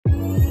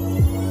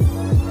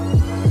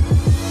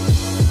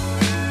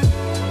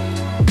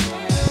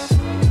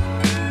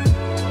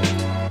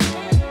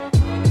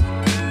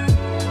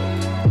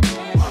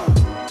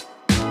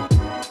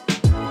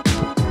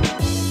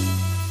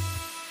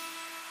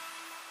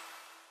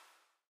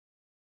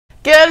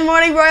Good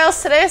morning,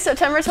 Royals. Today is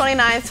September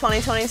 29th,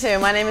 2022.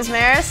 My name is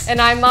Maris.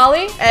 And I'm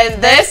Molly. And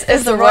this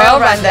is the Royal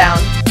Rundown.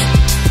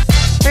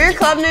 For your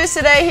club news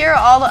today, here are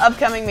all the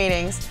upcoming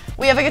meetings.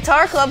 We have a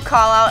guitar club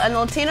call-out, and the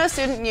Latino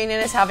Student Union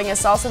is having a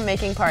salsa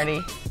making party.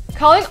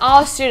 Calling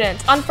all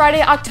students, on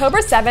Friday, October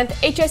 7th,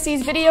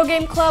 HSC's Video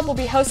Game Club will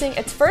be hosting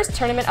its first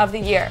tournament of the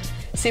year,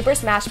 Super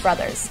Smash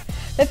Bros.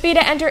 The fee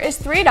to enter is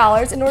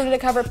 $3 in order to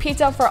cover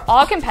pizza for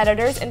all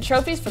competitors and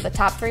trophies for the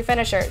top 3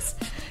 finishers.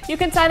 You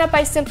can sign up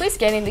by simply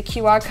scanning the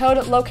QR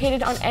code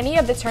located on any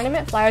of the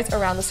tournament flyers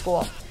around the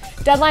school.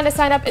 Deadline to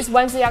sign up is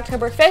Wednesday,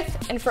 October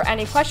 5th, and for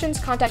any questions,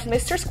 contact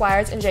Mr.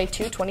 Squires in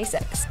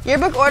J226.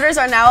 Yearbook orders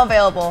are now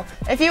available.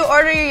 If you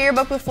order your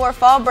yearbook before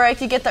fall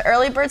break, you get the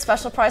early bird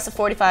special price of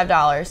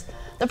 $45.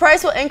 The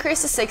price will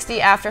increase to $60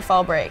 after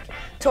fall break.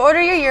 To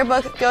order your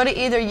yearbook, go to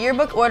either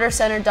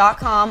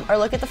yearbookordercenter.com or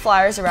look at the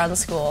flyers around the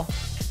school.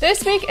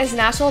 This week is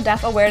National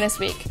Deaf Awareness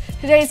Week.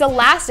 Today is the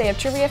last day of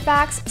trivia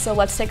facts, so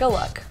let's take a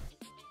look.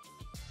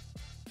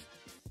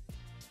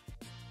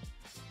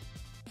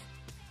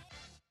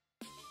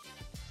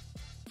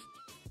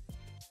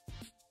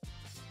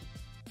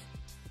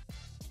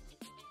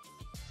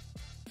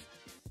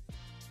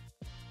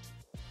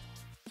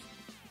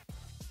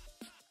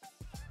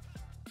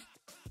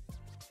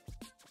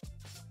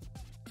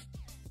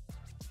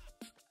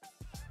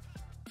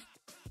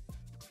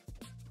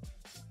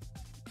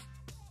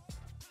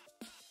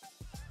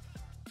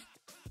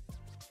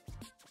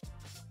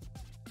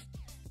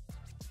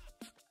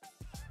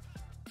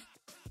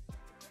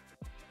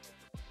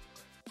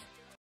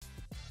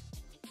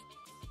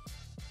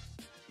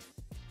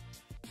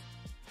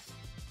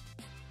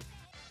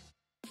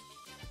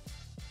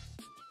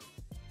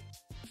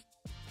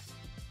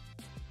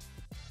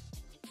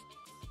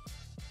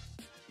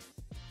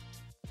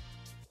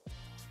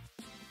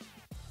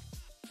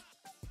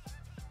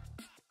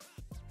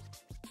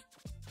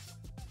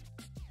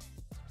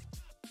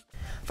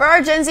 For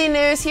our Gen Z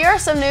news, here are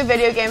some new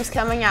video games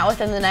coming out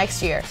within the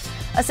next year.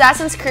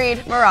 Assassin's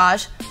Creed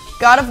Mirage,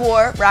 God of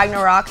War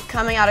Ragnarok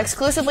coming out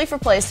exclusively for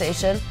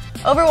PlayStation,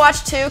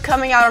 Overwatch 2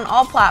 coming out on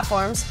all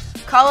platforms,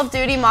 Call of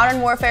Duty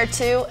Modern Warfare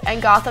 2,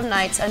 and Gotham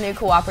Knights, a new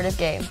cooperative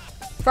game.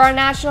 For our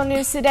national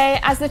news today,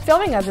 as the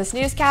filming of this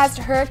newscast,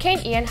 Hurricane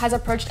Ian has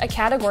approached a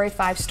Category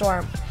 5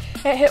 storm.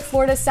 It hit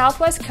Florida's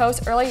southwest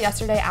coast early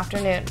yesterday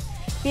afternoon.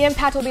 The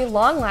impact will be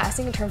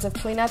long-lasting in terms of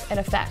cleanup and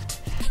effect.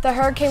 The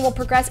hurricane will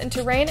progress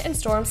into rain and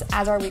storms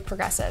as our week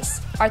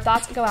progresses. Our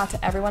thoughts go out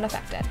to everyone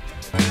affected.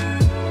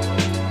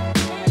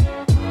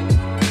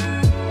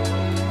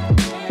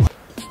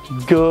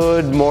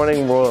 Good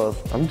morning, Royals.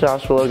 I'm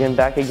Joshua Logan,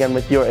 back again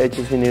with your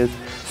HSC news.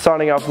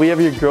 Starting off, we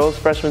have your girls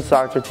freshman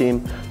soccer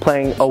team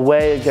playing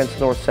away against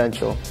North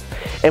Central.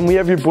 And we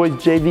have your boys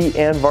JV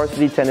and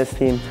varsity tennis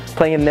team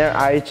playing in their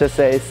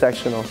IHSA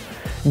sectional.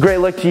 Great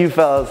luck to you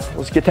fellas.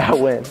 Let's get that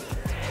win.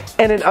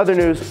 And in other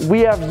news,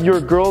 we have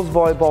your girls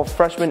volleyball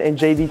freshman and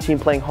JV team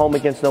playing home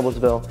against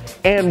Noblesville.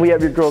 And we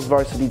have your girls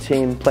varsity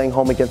team playing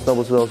home against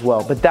Noblesville as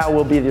well. But that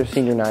will be their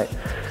senior night.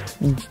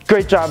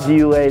 Great job to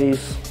you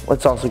ladies.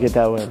 Let's also get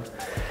that win.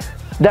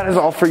 That is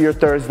all for your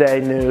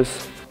Thursday news.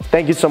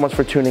 Thank you so much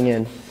for tuning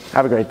in.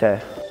 Have a great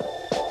day.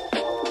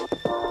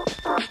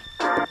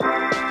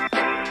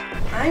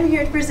 I'm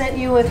here to present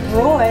you with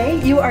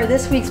Roy. You are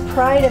this week's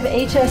Pride of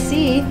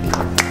HSC.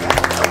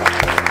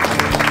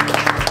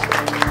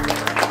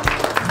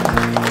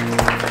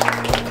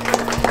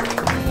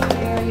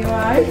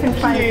 You can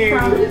find a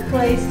prominent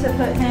place to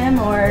put him,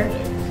 or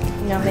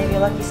maybe a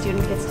lucky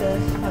student gets to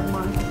have him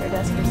on their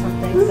desk or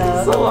something. This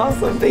is so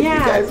awesome. Thank you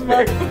guys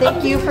very much.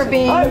 Thank you for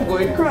being. I'm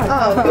going to cry.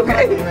 Oh,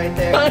 okay. Right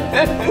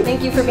there.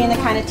 Thank you for being the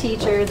kind of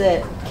teacher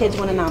that kids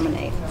want to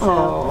nominate. So.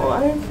 Oh,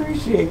 I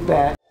appreciate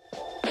that.